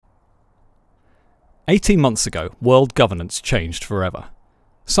18 months ago, world governance changed forever.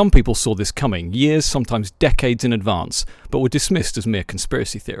 Some people saw this coming years, sometimes decades in advance, but were dismissed as mere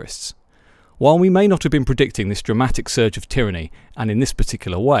conspiracy theorists. While we may not have been predicting this dramatic surge of tyranny, and in this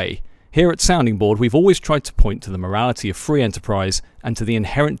particular way, here at Sounding Board we've always tried to point to the morality of free enterprise and to the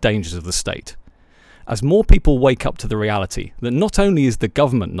inherent dangers of the state. As more people wake up to the reality that not only is the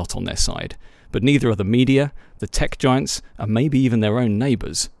government not on their side, but neither are the media, the tech giants, and maybe even their own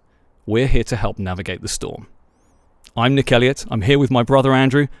neighbours, we're here to help navigate the storm. I'm Nick Elliott, I'm here with my brother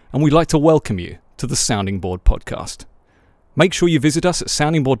Andrew, and we'd like to welcome you to the Sounding Board podcast. Make sure you visit us at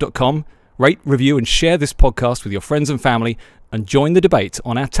soundingboard.com, rate, review and share this podcast with your friends and family, and join the debate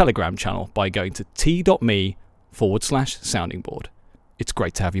on our Telegram channel by going to t.me/soundingboard. It's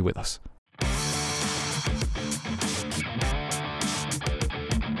great to have you with us.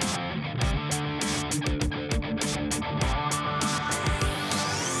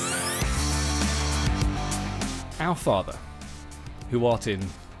 Our Father, who art in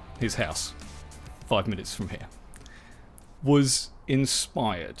his house 5 minutes from here, was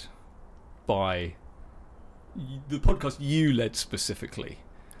inspired by the podcast you led specifically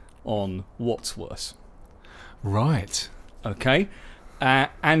on What's Worse. Right. Okay.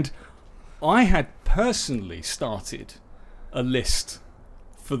 And I had personally started a list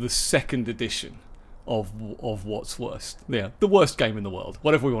for the second edition of What's Worse. Yeah, the worst game in the world,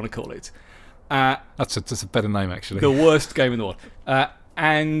 whatever we want to call it. That's a better name, actually. The worst game in the world.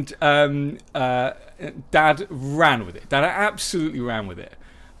 And Dad ran with it. Dad absolutely ran with it.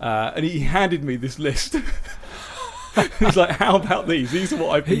 And he handed me this list. He's like, how about these? These are what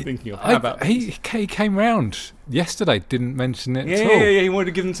I've been thinking of. How about he came round yesterday, didn't mention it at all. Yeah, he wanted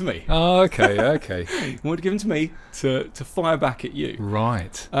to give them to me. Oh, okay. He wanted to give them to me to fire back at you.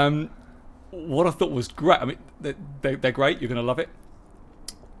 Right. What I thought was great. I mean, they're great. You're going to love it.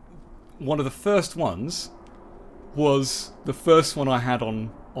 One of the first ones was the first one I had on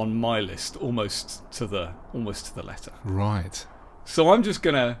my list, almost to the letter. Right. So I'm just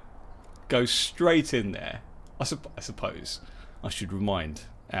gonna go straight in there. I suppose I should remind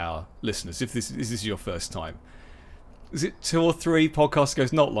our listeners, if this is your first time, is it 2 or 3 podcasts ago?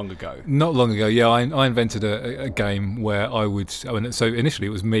 Not long ago. Not long ago, yeah. I invented a game where so initially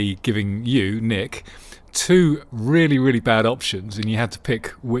it was me giving you, Nick, 2 really, really bad options, and you had to pick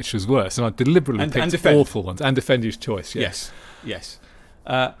which was worse. And I deliberately picked awful ones and defend your choice. Yes.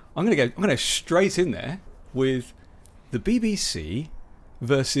 I'm going to go straight in there with the BBC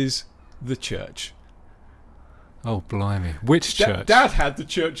versus the Church. Oh, blimey! Which church? Dad had the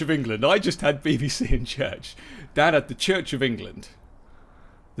Church of England. I just had BBC and Church. Dad had the Church of England.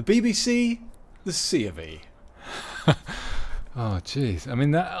 The BBC, the C of E. Oh, jeez. I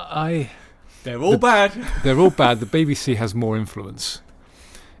mean, They're all bad. They're all bad. The BBC has more influence.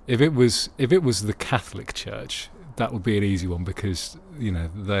 If it was the Catholic Church, that would be an easy one because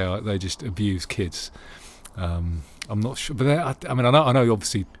they just abuse kids. I'm not sure, but I know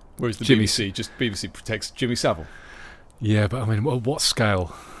obviously. Whereas the BBC protects Jimmy Savile. Yeah, but I mean, what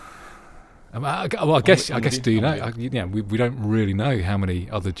scale? I guess. Do you know? We don't really know how many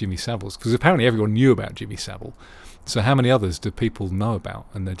other Jimmy Saviles, because apparently everyone knew about Jimmy Savile. So how many others do people know about,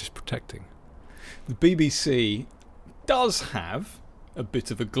 and they're just protecting? The BBC does have a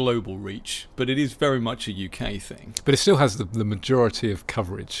bit of a global reach, but it is very much a UK thing. But it still has the majority of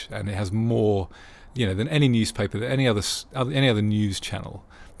coverage, and it has more, than any newspaper, than any other news channel.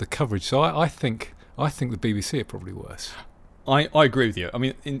 The coverage. So I think the BBC are probably worse. I agree with you. I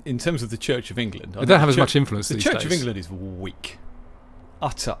mean, in terms of the Church of England, they don't have as much influence these days. The Church of England is weak,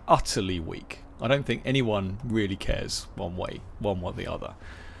 utterly weak. I don't think anyone really cares one way or the other.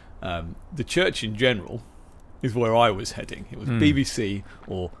 The Church in general is where I was heading. It was BBC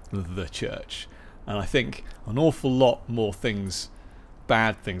or the Church. And I think an awful lot more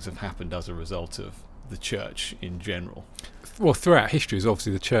bad things have happened as a result of the Church in general. Well, throughout history,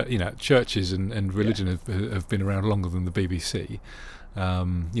 obviously the church, churches and religion have been around longer than the BBC.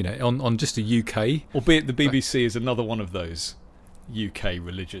 On just the UK. Albeit the BBC is another one of those UK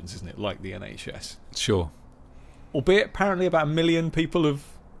religions, isn't it? Like the NHS. Sure. Albeit apparently about 1 million people have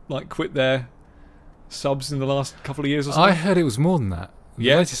quit their subs in the last couple of years or something. I heard it was more than that.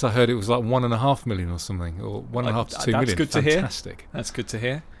 Yeah. The latest I heard it was like 1.5 million or something, or 1.5 to 2 million. That's good Fantastic. To hear. That's good to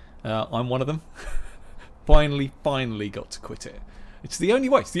hear. I'm one of them. Finally got to quit it. It's the only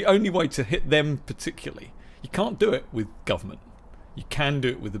way. It's the only way to hit them particularly. You can't do it with government. You can do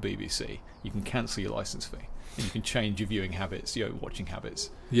it with the BBC. You can cancel your licence fee. And you can change your viewing habits, your watching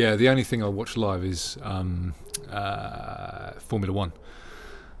habits. Yeah, the only thing I watch live is Formula 1.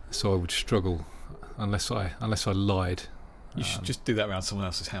 So I would struggle unless I lied You should just do that around someone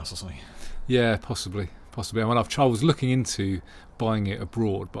else's house or something. Yeah, possibly. I mean, I was looking into buying it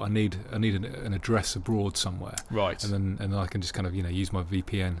abroad, but I need an address abroad somewhere, Right. and then I can just kind of use my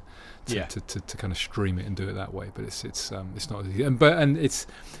VPN Yeah. to kind of stream it and do it that way. But it's not as easy.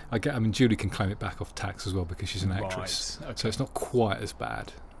 I mean, Julie can claim it back off tax as well because she's an actress, Right. Okay. so it's not quite as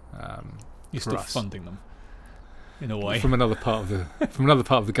bad. You're for still us. funding them, in a way. From another part of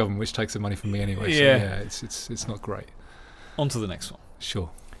the government, which takes the money from me anyway. So Yeah. yeah, it's not great. On to the next one.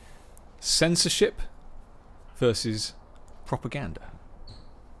 Sure. Censorship versus propaganda.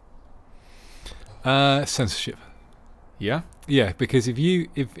 Censorship. Yeah? Yeah, because if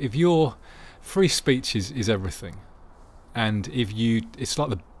your free speech is everything, and it's like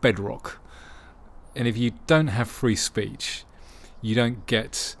the bedrock, and if you don't have free speech, you don't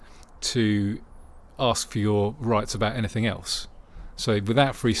get to ask for your rights about anything else. So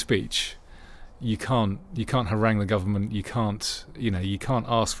without free speech, you can't harangue the government. You can't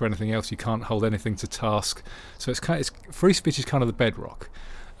ask for anything else. You can't hold anything to task. So it's free speech is kind of the bedrock.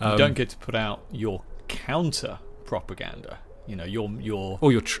 You don't get to put out your counter propaganda. Your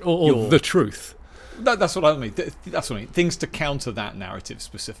the truth. That's what I mean. That's what I mean. Things to counter that narrative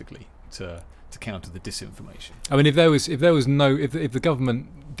specifically, to counter the disinformation. I mean, if the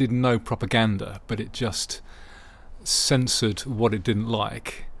government did no propaganda, but it just censored what it didn't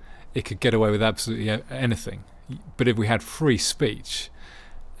like, it could get away with absolutely anything. But if we had free speech,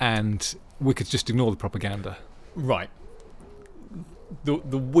 and we could just ignore the propaganda. Right. The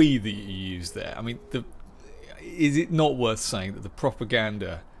we that you use there. I mean, is it not worth saying that the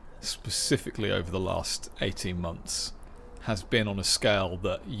propaganda, specifically over the last 18 months, has been on a scale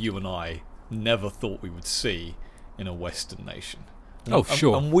that you and I never thought we would see in a Western nation? Oh,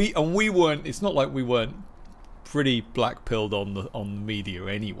 sure. And we weren't. It's not like we weren't pretty black-pilled on the media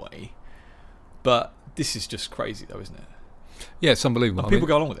anyway. But this is just crazy, though, isn't it? Yeah, it's unbelievable. And people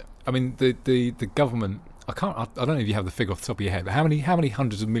go along with it. I mean, the government. I don't know if you have the figure off the top of your head, but how many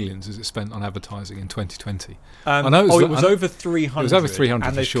hundreds of millions has it spent on advertising in 2020? I know it was over 300. It was over 300,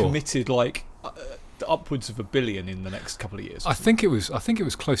 and for they've sure. committed upwards of $1 billion in the next couple of years. I think it was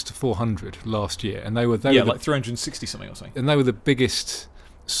close to 400 last year, and they were like 360 something or something. And they were the biggest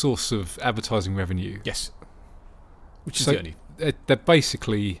source of advertising revenue. Yes, which is the only. They're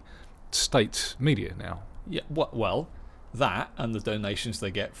basically state media now. Yeah, well, that and the donations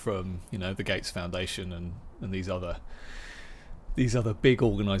they get from the Gates Foundation and these other big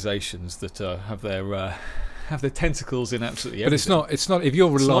organisations that have their tentacles in absolutely everything. But it's not if you're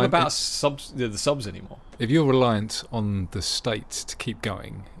reliant. It's not about the subs anymore. If you're reliant on the state to keep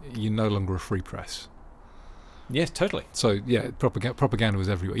going, you're no longer a free press. Yes, totally. So yeah, propaganda was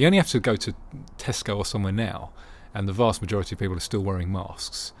everywhere. You only have to go to Tesco or somewhere now, and the vast majority of people are still wearing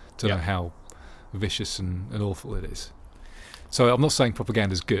masks to know how vicious and awful it is. So I'm not saying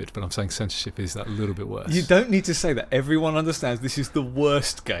propaganda is good, but I'm saying censorship is that little bit worse. You don't need to say that. Everyone understands this is the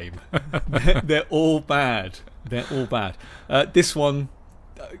worst game. They're all bad. They're all bad. This one,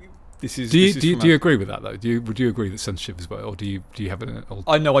 this is. Do you agree with that though? Would you agree that censorship is bad, or do you have an?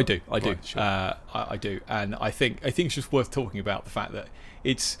 I know I do. Right, sure. I do, and I think it's just worth talking about the fact that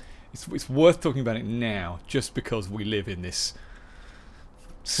it's worth talking about it now, just because we live in this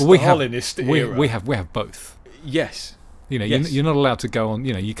Stalinist era. We have both. Yes. Yes. You're not allowed to go on.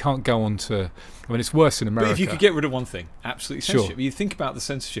 You can't go on to. I mean, it's worse in America. But if you could get rid of one thing, absolutely censorship. Sure. You think about the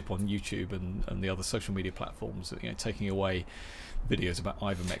censorship on YouTube and the other social media platforms, taking away videos about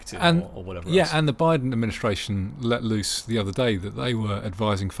ivermectin or whatever else. Yeah, and the Biden administration let loose the other day that they were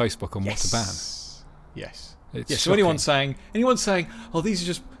advising Facebook on what to ban. Yes. It's so anyone saying, oh, these are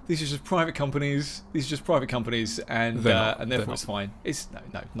just private companies. These are just private companies, and therefore it's fine. It's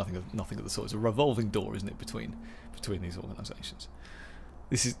no, nothing of the sort. It's a revolving door, isn't it, between these organisations?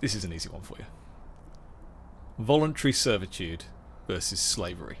 This is an easy one for you. Voluntary servitude versus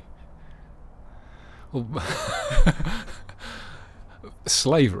slavery. Well,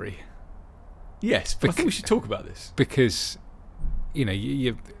 slavery. Yes, but I think we should talk about this because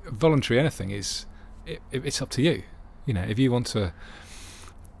you voluntary anything is it's up to you. If you want to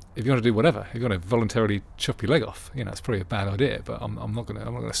do whatever, if you want to voluntarily chop your leg off, it's probably a bad idea. But I'm not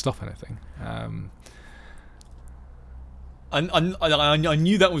gonna stop anything. I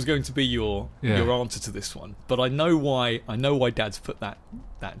knew that was going to be your answer to this one, but I know why Dad's put that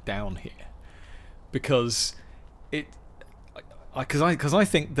down here, because I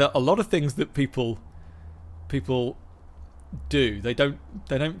think that a lot of things that people do, they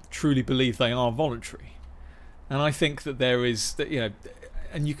don't truly believe they are voluntary, and I think that there is that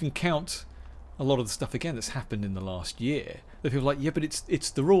and you can count a lot of the stuff again that's happened in the last year that people are like, yeah, but it's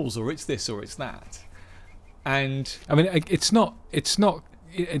the rules, or it's this, or it's that. I mean, it's not.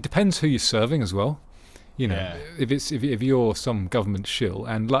 It depends who you're serving as well. You know, Yeah. if you're some government shill,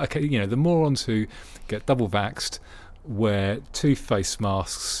 and like, you know, the morons who get double vaxxed, wear 2 face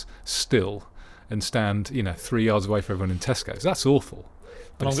masks still, and stand, you know, 3 yards away from everyone in Tesco's. That's awful.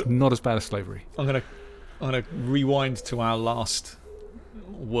 But it's not as bad as slavery. I'm gonna rewind to our last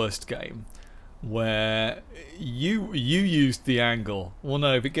worst game, where you used the angle. Well,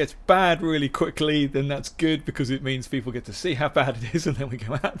 no, if it gets bad really quickly, then that's good because it means people get to see how bad it is, and then we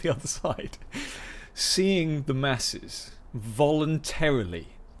go out the other side. Seeing the masses voluntarily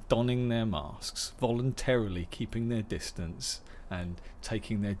donning their masks, voluntarily keeping their distance, and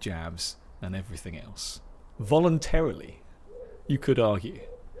taking their jabs and everything else, voluntarily, you could argue.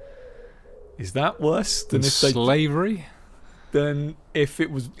 Is that worse than if slavery? Then if it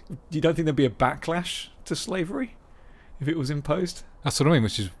was, you don't think there'd be a backlash to slavery if it was imposed? That's what I mean,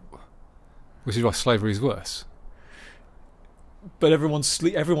 which is why slavery is worse. But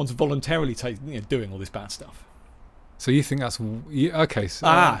everyone's voluntarily doing all this bad stuff. So you think that's okay?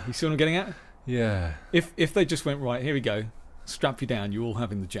 So, you see what I'm getting at? Yeah. If they just went, right, here we go, strap you down, you're all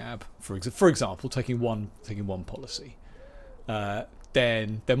having the jab. For example, taking one policy,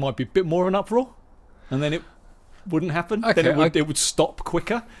 then there might be a bit more of an uproar, and then it wouldn't happen. Okay, then it would stop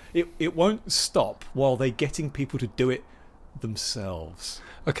quicker. It won't stop while they're getting people to do it themselves.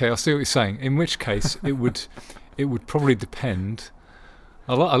 Okay, I see what you're saying. In which case, it would probably depend.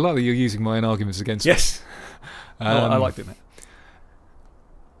 I like that you're using my own arguments against me. Yes. I like doing that.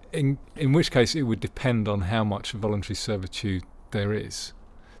 In which case, it would depend on how much voluntary servitude there is.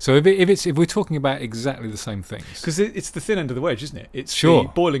 So if we're talking about exactly the same things, because it's the thin end of the wedge, isn't it? It's sure. The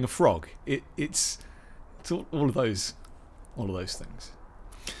boiling a frog. It's all of those things.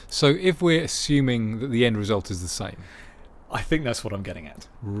 So if we're assuming that the end result is the same, I think that's what I'm getting at.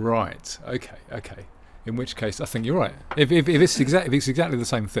 Right. Okay. In which case, I think you're right. If it's exactly the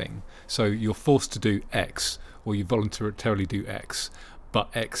same thing, so you're forced to do X, or you voluntarily do X, but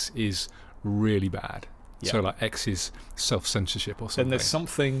X is really bad. Yeah. So like X is self-censorship or something. Then there's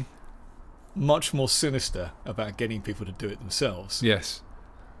something much more sinister about getting people to do it themselves. Yes.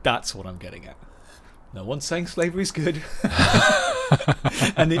 That's what I'm getting at. No one's saying slavery's good,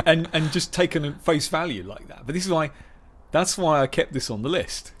 and just taken at face value like that. But that's why I kept this on the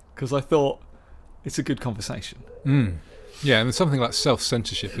list, because I thought it's a good conversation. Yeah, and something like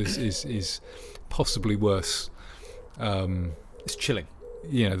self-censorship is possibly worse. It's chilling.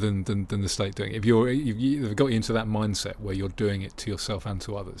 Than the state doing it. If you've got you into that mindset where you're doing it to yourself and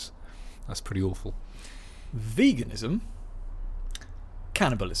to others, that's pretty awful. Veganism,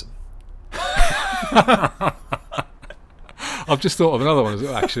 cannibalism. I've just thought of another one as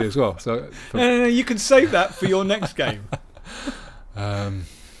well. So no, you can save that for your next game.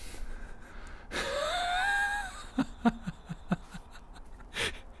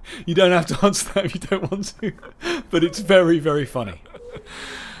 You don't have to answer that if you don't want to, but it's very, very funny.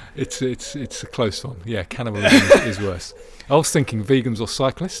 It's a close one. Yeah, cannibalism is worse. I was thinking vegans or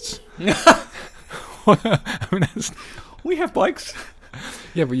cyclists. I mean, we have bikes.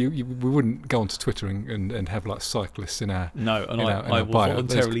 Yeah, but we wouldn't go onto Twitter and have like cyclists in our I will bio.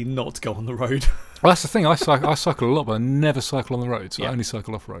 voluntarily not go on the road. Well, that's the thing. I cycle a lot, but I never cycle on the road. So I only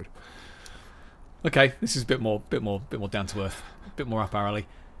cycle off road. Okay, this is a bit more down to earth, a bit more up our alley.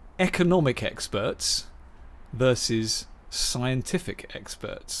 Economic experts versus scientific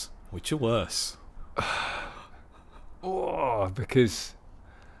experts. Which are worse? Because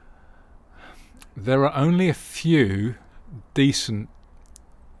there are only a few decent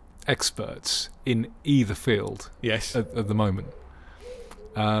experts in either field. Yes. At the moment.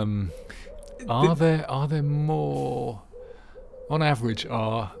 Are there more? On average,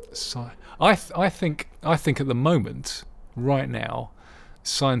 I think at the moment, right now,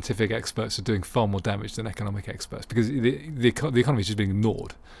 scientific experts are doing far more damage than economic experts, because the economy is just being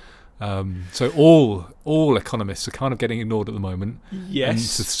ignored. So all economists are kind of getting ignored at the moment. Yes. And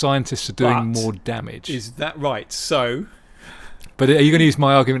the scientists are doing more damage. Is that right? So. But are you going to use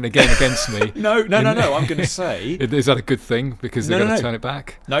my argument again against me? No. I'm going to say. Is that a good thing because they're going to turn it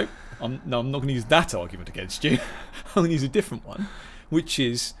back? No, I'm not going to use that argument against you. I'm going to use a different one, which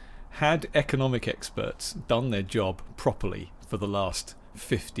is, had economic experts done their job properly for the last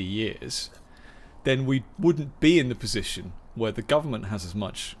 50 years, then we wouldn't be in the position where the government has as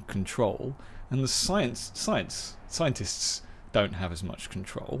much control and the scientists don't have as much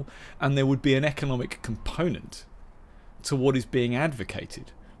control, and there would be an economic component to what is being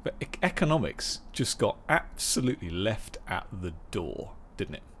advocated. But economics just got absolutely left at the door,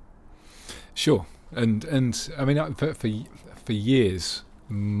 didn't it? Sure, and I mean for years,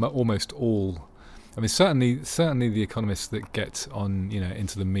 almost all I mean, certainly the economists that get on,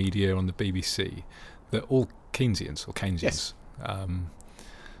 into the media on the BBC, they're all Keynesians or Keynesians. Yes.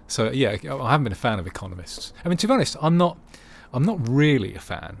 So I haven't been a fan of economists. I mean, to be honest, I'm not really a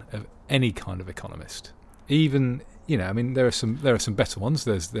fan of any kind of economist. Even I mean, there are some better ones.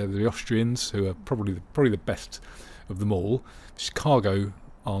 There are the Austrians, who are probably the best of them all. Chicago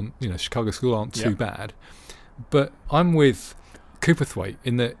School aren't too bad, but I'm with Cooperthwaite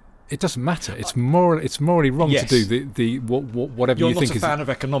in that it doesn't matter. It's morally wrong to do the whatever You're you think is. You're not a fan of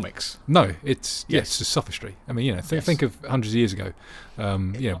economics. No, it's just sophistry. I mean, think of hundreds of years ago,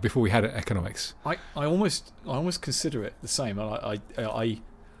 before we had economics. I almost consider it the same. I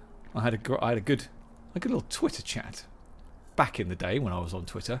had a good little Twitter chat back in the day when I was on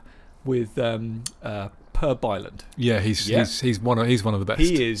Twitter with Per Byland. Yeah, he's one of the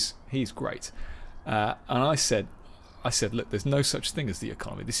best. He's great. And I said, look, there's no such thing as the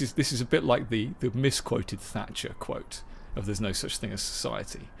economy. This is a bit like the misquoted Thatcher quote of "there's no such thing as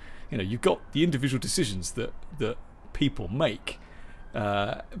society." You've got the individual decisions that people make,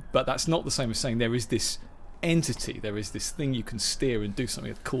 but that's not the same as saying there is this entity, there is this thing you can steer and do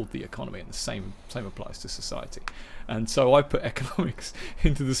something called the economy, and the same applies to society. And so I put economics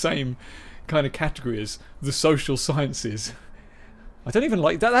into the same kind of category as the social sciences. I don't even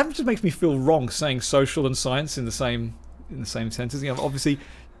like that. That just makes me feel wrong saying social and science in the same sentence. Obviously,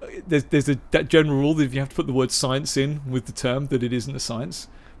 there's that general rule that if you have to put the word science in with the term, that it isn't a science.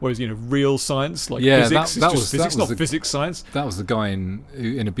 Whereas real science like physics is just physics, not physics science. That was the guy in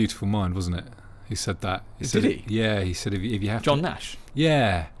A Beautiful Mind, wasn't it? He said that. Did he? Yeah, he said if you have John Nash.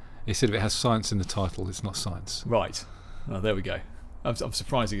 Yeah, he said if it has science in the title, it's not science. Right. Oh, there we go. I'm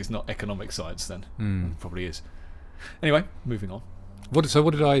surprised it's not economic science then. It probably is. Anyway, moving on. What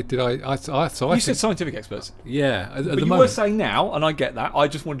did I? You said scientific experts. Yeah, but you were saying now, and I get that. I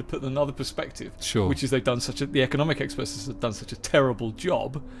just wanted to put another perspective. Sure. Which is the economic experts have done such a terrible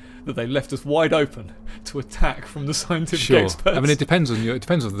job that they left us wide open to attack from the scientific experts. I mean, it depends on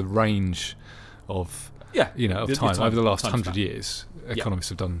the range of of time. Over the last 100 years, economists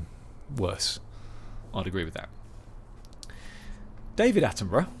have done worse. I'd agree with that. David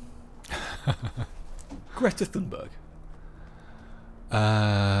Attenborough, Greta Thunberg.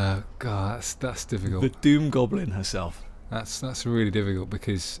 God, that's difficult. The Doom Goblin herself. That's really difficult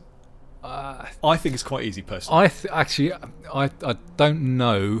because I think it's quite easy personally. I don't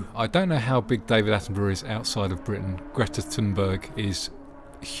know. I don't know how big David Attenborough is outside of Britain. Greta Thunberg is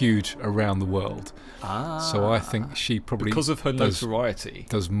huge around the world. So I think she probably, because of her notoriety,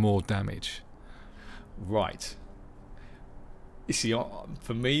 does more damage. Right. You see,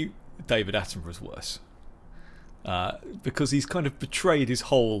 for me, David Attenborough's worse. Because he's kind of betrayed his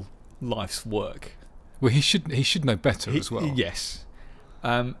whole life's work. Well, he should know better as well. Yes,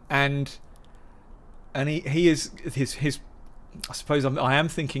 and he is his. I suppose I am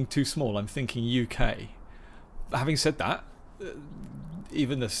thinking too small. I'm thinking UK. Having said that,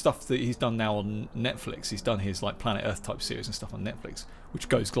 even the stuff that he's done now on Netflix, he's done his Planet Earth type series and stuff on Netflix, which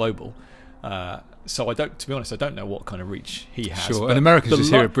goes global. So to be honest, I don't know what kind of reach he has. Sure, and Americans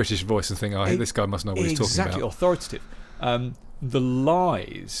just hear a British voice and think, this guy must know what he's talking about. Exactly, authoritative. The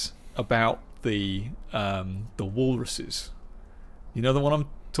lies about the walruses. You know the one I'm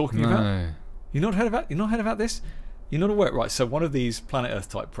talking about? You're not heard about this? You're not aware, right? So one of these Planet Earth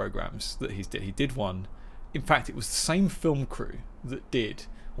type programs that he did one. In fact, it was the same film crew that did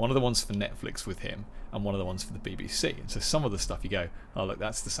one of the ones for Netflix with him and one of the ones for the BBC. And so some of the stuff you go, oh look,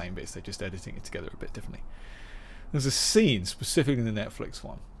 that's the same bits, they're just editing it together a bit differently. There's a scene specifically in the Netflix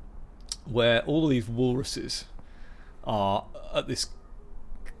one where all of these walruses are at this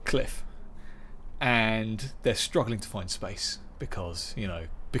cliff and they're struggling to find space because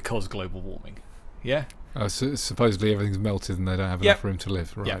global warming. Yeah? So supposedly everything's melted and they don't have enough room to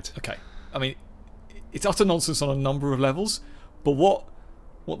live, right? Yeah, okay. I mean, it's utter nonsense on a number of levels, but what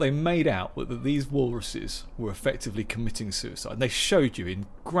they made out was that these walruses were effectively committing suicide. And they showed you in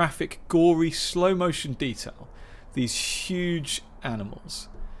graphic, gory, slow motion detail these huge animals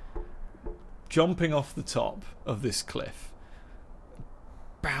jumping off the top of this cliff,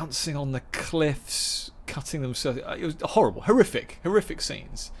 bouncing on the cliffs, cutting themselves. It was horrible, horrific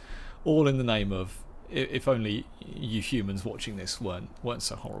scenes, all in the name of if only you humans watching this weren't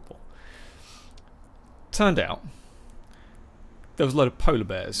so horrible. Turned out there was a load of polar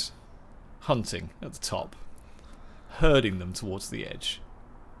bears hunting at the top, herding them towards the edge,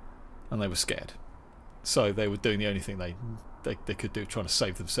 and they were scared. So they were doing the only thing they could do, trying to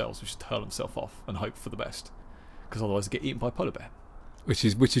save themselves, which is to hurl themselves off and hope for the best, because otherwise they get eaten by a polar bear. Which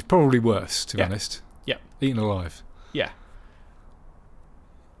is probably worse, to be honest. Yeah. Eaten alive. Yeah.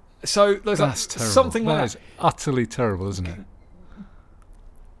 So there's That's terrible. something like That is utterly terrible, isn't it?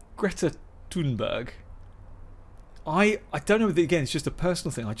 Greta Thunberg. I don't know. Again, it's just a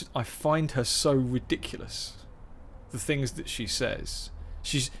personal thing. I find her so ridiculous. The things that she says.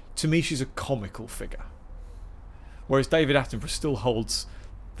 To me, she's a comical figure. Whereas David Attenborough still holds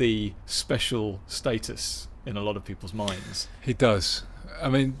the special status in a lot of people's minds. He does. I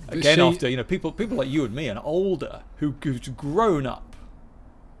mean, again, after people like you and me and older who've grown up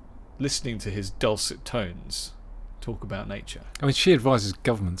listening to his dulcet tones talk about nature. I mean, she advises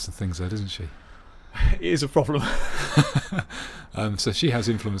governments and things, though, doesn't she? It is a problem. So she has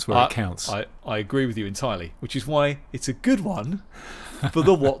influence where it counts. I agree with you entirely, which is why it's a good one for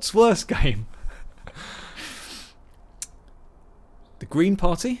the What's Worse game. The Green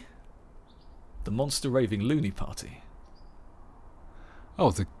Party, the Monster Raving Loony Party.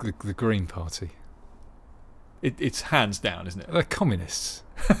 Oh, the Green Party. It's hands down, isn't it? They're communists.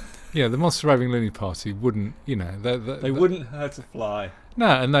 Yeah, the Monster Raving Loony Party wouldn't, they wouldn't hurt a fly. No,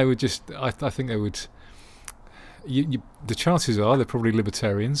 and they would just. I think they would. The chances are they're probably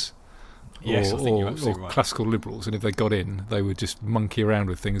libertarians, yes, I think you're absolutely or right. classical liberals, and if they got in, they would just monkey around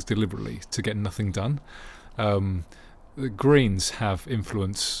with things deliberately to get nothing done. The Greens have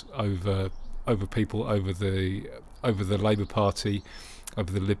influence over people, over the Labour Party,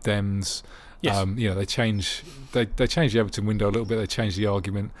 over the Lib Dems. Yes. They change the Everton window a little bit. They change the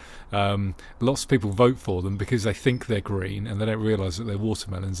argument. Lots of people vote for them because they think they're green and they don't realise that they're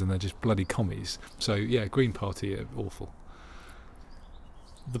watermelons and they're just bloody commies. So yeah, Green Party are awful.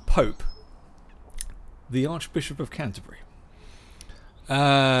 The Pope, the Archbishop of Canterbury.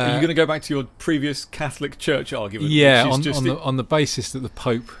 Are you going to go back to your previous Catholic Church argument? Yeah, on the basis that the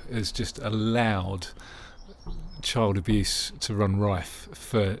Pope has just allowed child abuse to run rife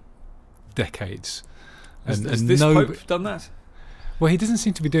for decades. Has this Pope done that? Well, he doesn't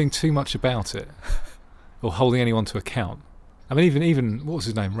seem to be doing too much about it or holding anyone to account. I mean, even what was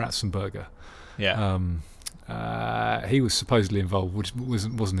his name, Ratzenberger? Yeah. He was supposedly involved,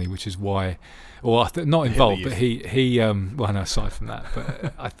 wasn't he? Which is why, or not involved, but he. Well, no, aside from that,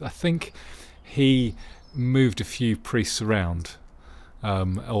 but I think he moved a few priests around,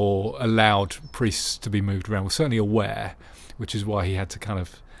 or allowed priests to be moved around. Was certainly aware, which is why he had to kind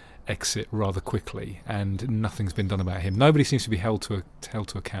of exit rather quickly, and nothing's been done about him. Nobody seems to be held to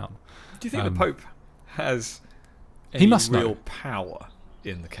account. Do you think the Pope has he must real know. power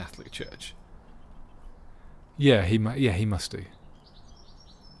in the Catholic Church? Yeah, he must do.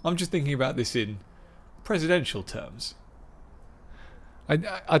 I'm just thinking about this in presidential terms. I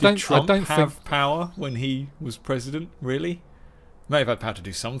Did Trump don't have think power when he was president, really? May have had power to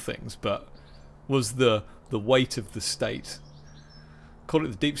do some things, but was the weight of the state, call it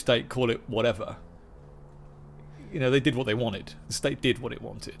the deep state, call it whatever, they did what they wanted. The state did what it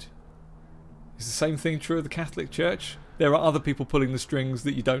wanted. Is the same thing true of the Catholic Church? There are other people pulling the strings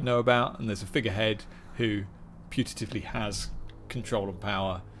that you don't know about, and there's a figurehead who putatively has control and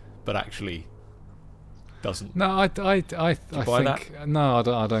power, but actually doesn't. No, I think that? No,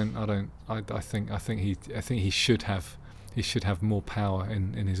 I don't. I think he should have more power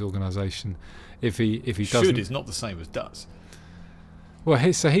in his organisation. If he doesn't, should is not the same as does. Well,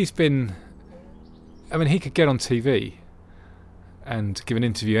 he's been. I mean, he could get on TV and give an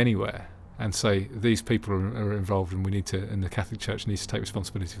interview anywhere and say these people are involved and and the Catholic Church needs to take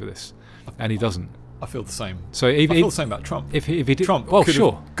responsibility for this, and he doesn't. I feel the same. So I feel the same about Trump. If he did, Trump could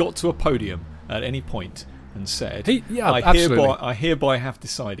have got to a podium at any point and said, I hereby have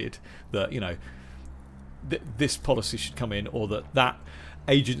decided that this policy should come in, or that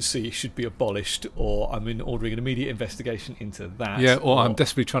agency should be abolished, or I'm ordering an immediate investigation into that. Yeah, or I'm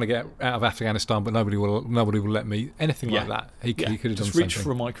desperately trying to get out of Afghanistan, but nobody will let me. Anything like that. He could have done just the reach same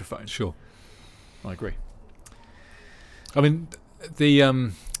for a thing. microphone. Sure. I agree. I mean,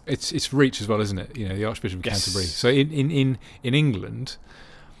 it's reach as well, isn't it? The Archbishop of Canterbury. So in England,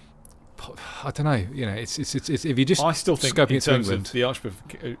 I don't know. It's if you just I still think scoping in it to terms England, of the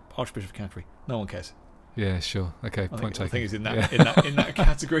Archbishop of Canterbury, no one cares. Yeah, sure. Okay, point taken. I think it's in that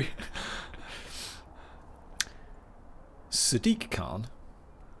category. Sadiq Khan,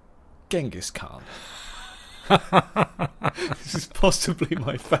 Genghis Khan. This is possibly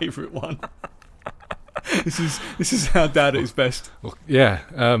my favourite one. This is how Dad at his best. Well, yeah.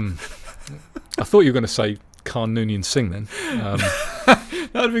 I thought you were going to say Khan Noonien Singh then.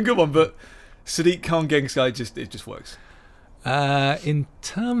 That would have been a good one, but Sadiq Khan, Genghis Khan, it just works. In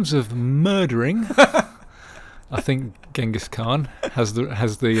terms of murdering, I think Genghis Khan has the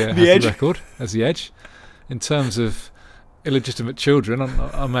record, has the edge. In terms of illegitimate children,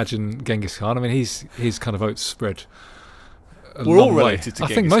 I imagine Genghis Khan. I mean, his kind of votes spread We're all long way. related to I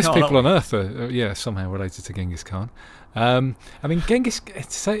Genghis think most Khan, people on aren't Earth are somehow related to Genghis Khan. I mean, in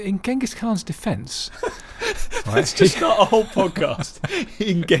Genghis Khan's defence, right, Let's just start a whole podcast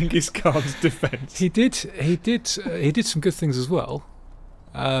in Genghis Khan's defence. he did some good things as well.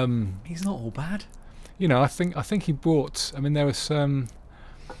 He's not all bad. You know, I think he brought. I mean, there was some.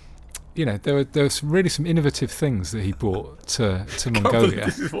 You know, there was really some innovative things that he brought to Mongolia.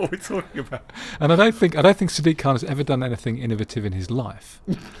 This is what we're talking about. And I don't think Sadiq Khan has ever done anything innovative in his life.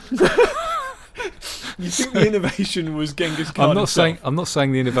 You think the innovation was Genghis Khan? I'm not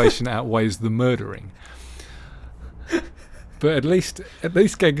saying the innovation outweighs the murdering. But at least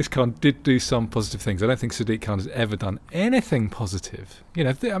Genghis Khan did do some positive things. I don't think Sadiq Khan has ever done anything positive. You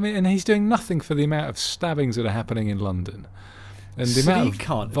know, and he's doing nothing for the amount of stabbings that are happening in London. And the amount of Sadiq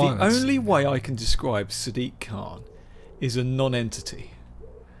Khan. violence. The only way I can describe Sadiq Khan is a non-entity,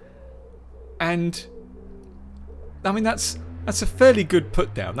 and I mean that's a fairly good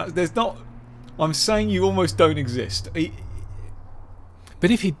put down. There's not. I'm saying you almost don't exist. But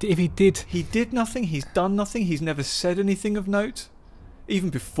if he did, He did nothing. He's done nothing. He's never said anything of note, even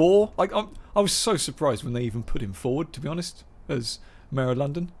before. Like I was so surprised when they even put him forward. To be honest, as Mayor of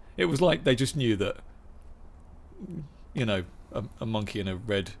London, it was like they just knew that. You know, a monkey in a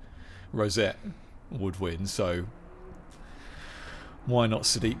red rosette would win. So why not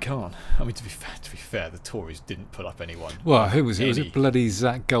Sadiq Khan? I mean, to be fair, the Tories didn't put up anyone. well, who was it? Was it bloody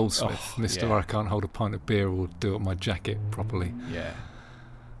Zach Goldsmith, Oh, Mr. yeah. I can't hold a pint of beer or do up my jacket properly. Yeah.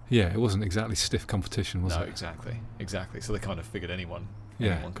 Yeah, it wasn't exactly stiff competition, was No, it? exactly. So they kind of figured anyone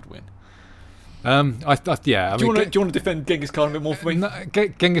could win. I Do you want to defend Genghis Khan a bit more for me? No,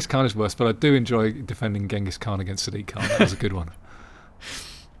 Genghis Khan is worse, but I do enjoy defending Genghis Khan against Sadiq Khan. That was a good one.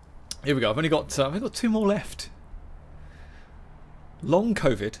 Here we go. I've only got two more left. Long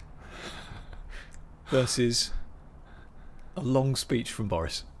COVID versus a long speech from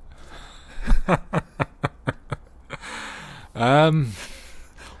Boris.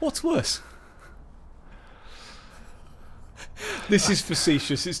 What's worse? This is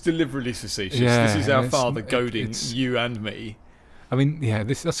facetious. It's deliberately facetious. Yeah, this is our it's- father goading it's- you and me. I mean, yeah,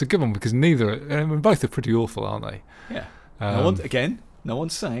 that's a good one because both are pretty awful, aren't they? Yeah. Um, No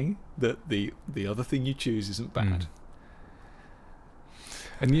one's saying that the other thing you choose isn't bad.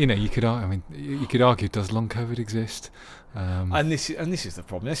 And you know, you could argue, does long COVID exist? And this is the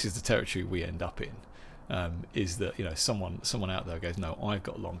problem. This is the territory we end up in. Is that, you know, someone out there goes, no, I've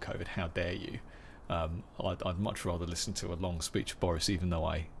got long COVID. How dare you? I'd much rather listen to a long speech of Boris, even though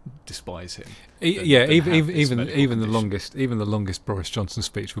I despise him. Even the longest Boris Johnson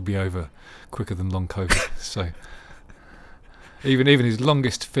speech would be over quicker than long COVID. So even his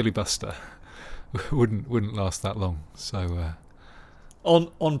longest filibuster wouldn't last that long. So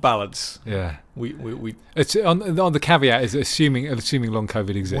on balance, yeah, we it's on the caveat is assuming long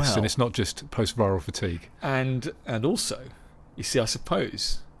COVID exists, Well, and it's not just post-viral fatigue. and also, you see, I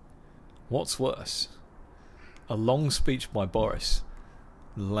suppose, what's worse, a long speech by Boris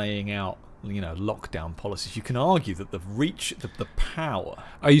laying out, you know, lockdown policies. You can argue that the reach, the power,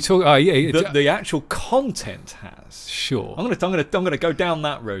 Are you talking? that the actual content has. Sure. I'm gonna go down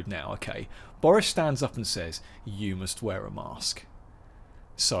that road now. Okay, Boris stands up and says you must wear a mask.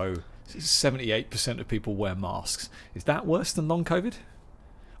 So 78% of people wear masks. Is that worse than long COVID?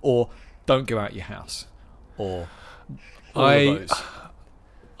 Or don't go out your house? Or all of those?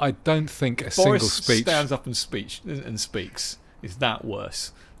 I don't think a Boris single speech. stands up and speaks. Is that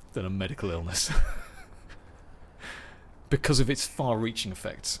worse than a medical illness? Because of its far-reaching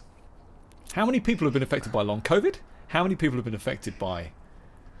effects. How many people have been affected by long COVID? How many people have been affected by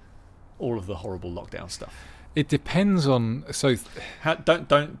all of the horrible lockdown stuff? It depends on. So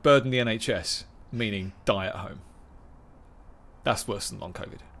Don't burden the NHS, meaning die at home. That's worse than long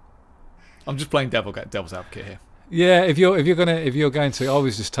COVID. I'm just playing devil's advocate here. yeah, if you're going to, I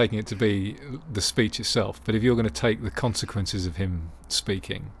was just taking it to be the speech itself. But if you're going to take the consequences of him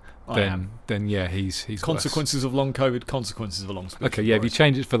speaking, then yeah, he's Consequences of long COVID, consequences of a long speech. worse. Okay, yeah. If you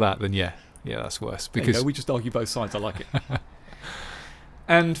change it for that, then yeah, that's worse There you go, because we just argue both sides. I like it.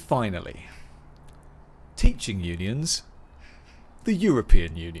 And finally, teaching unions, the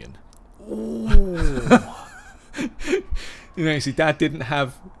European Union. You know, you see, Dad didn't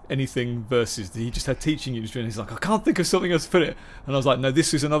have anything versus. He just had teaching unions, and he's like, I can't think of something else to put it. And I was like, no,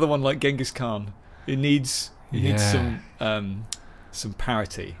 this is another one like Genghis Khan. It needs some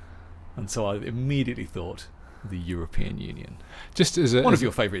parity. And so I immediately thought the European Union, just as one of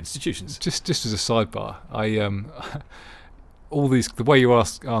your favourite institutions. Just as a sidebar, the way you're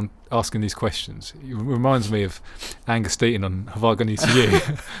asking these questions, it reminds me of Angus Deaton on Have I Got News For You?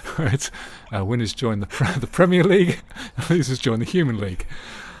 Where it's winners join the Premier League, losers join the Human League.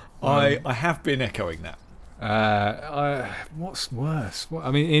 I have been echoing that. What's worse?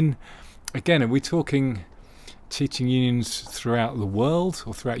 I mean, again, are we talking teaching unions throughout the world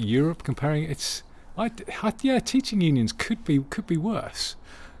or throughout Europe? Comparing yeah, teaching unions could be worse.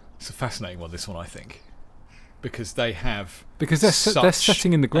 It's a fascinating one, this one, I think, because they're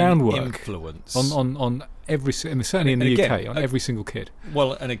setting in the groundwork influence on every, certainly in the UK, on every single kid.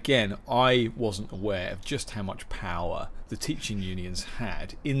 Well, and again, I wasn't aware of just how much power the teaching unions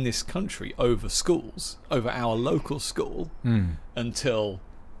had in this country over schools, over our local school, until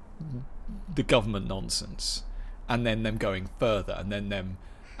the government nonsense, and then them going further, and then them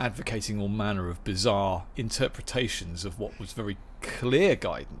advocating all manner of bizarre interpretations of what was very clear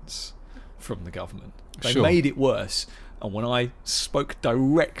guidance from the government. They made it worse. And when I spoke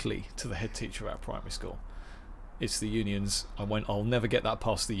directly to the head teacher at our primary school, it's the unions. I'll never get that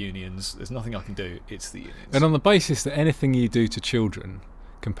past the unions. There's nothing I can do. It's the unions. And on the basis that anything you do to children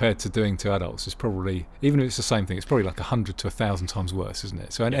compared to doing to adults is probably, even if it's the same thing, it's probably like 100 to 1,000 times worse, isn't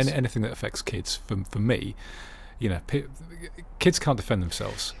it? So yes. Anything that affects kids, for me, kids can't defend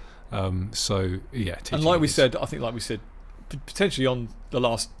themselves. So yeah, and like we said, potentially on the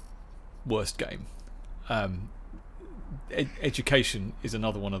last worst game, education is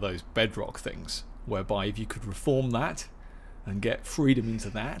another one of those bedrock things whereby if you could reform that and get freedom into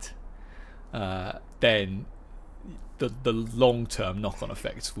that, then the long-term knock-on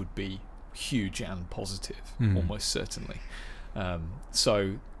effects would be huge and positive, almost certainly.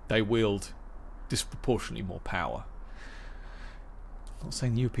 So they wield disproportionately more power. I'm not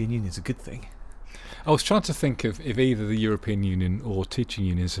saying the European Union is a good thing. I was trying to think of if either the European Union or teaching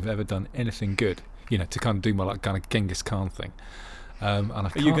unions have ever done anything good, to kind of do my kind of Genghis Khan thing. And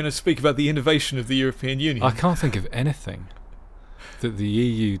are you going to speak about the innovation of the European Union? I can't think of anything that the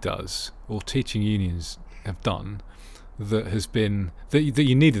EU does or teaching unions have done that has been that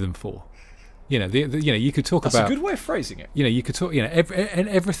you needed them for. You could talk about. That's a good way of phrasing it. You could talk.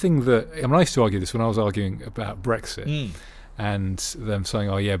 Everything that. I mean, I used to argue this when I was arguing about Brexit, and them saying,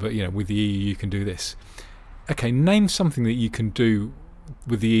 "Oh yeah, but with the EU you can do this." Okay, name something that you can do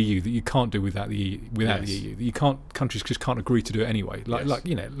with the EU that you can't do without the EU. The EU, that you can't. Countries just can't agree to do it anyway.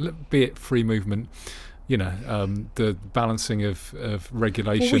 Be it free movement. The balancing of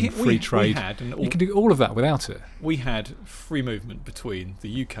regulation, free trade. You can do all of that without it. We had free movement between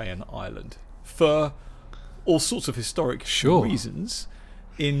the UK and Ireland for all sorts of historic reasons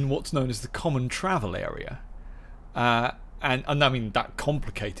in what's known as the Common Travel Area. And I mean, that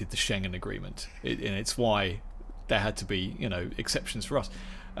complicated the Schengen Agreement. It's why there had to be, exceptions for us.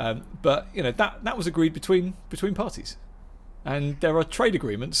 But that was agreed between parties. And there are trade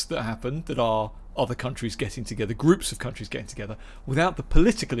agreements that happen that are other countries getting together, groups of countries getting together, without the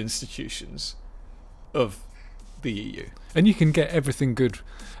political institutions of the EU. And you can get everything good.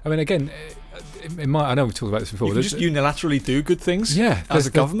 I mean, again, I know we've talked about this before. You can just unilaterally do good things. Yeah, as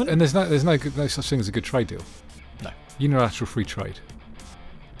a government. And there's no such thing as a good trade deal. No. Unilateral free trade.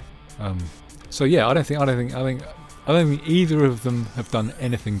 So yeah, I don't think either of them have done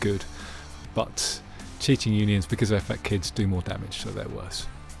anything good, but teaching unions, because they affect kids, do more damage, so they're worse.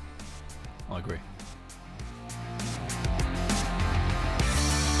 I agree.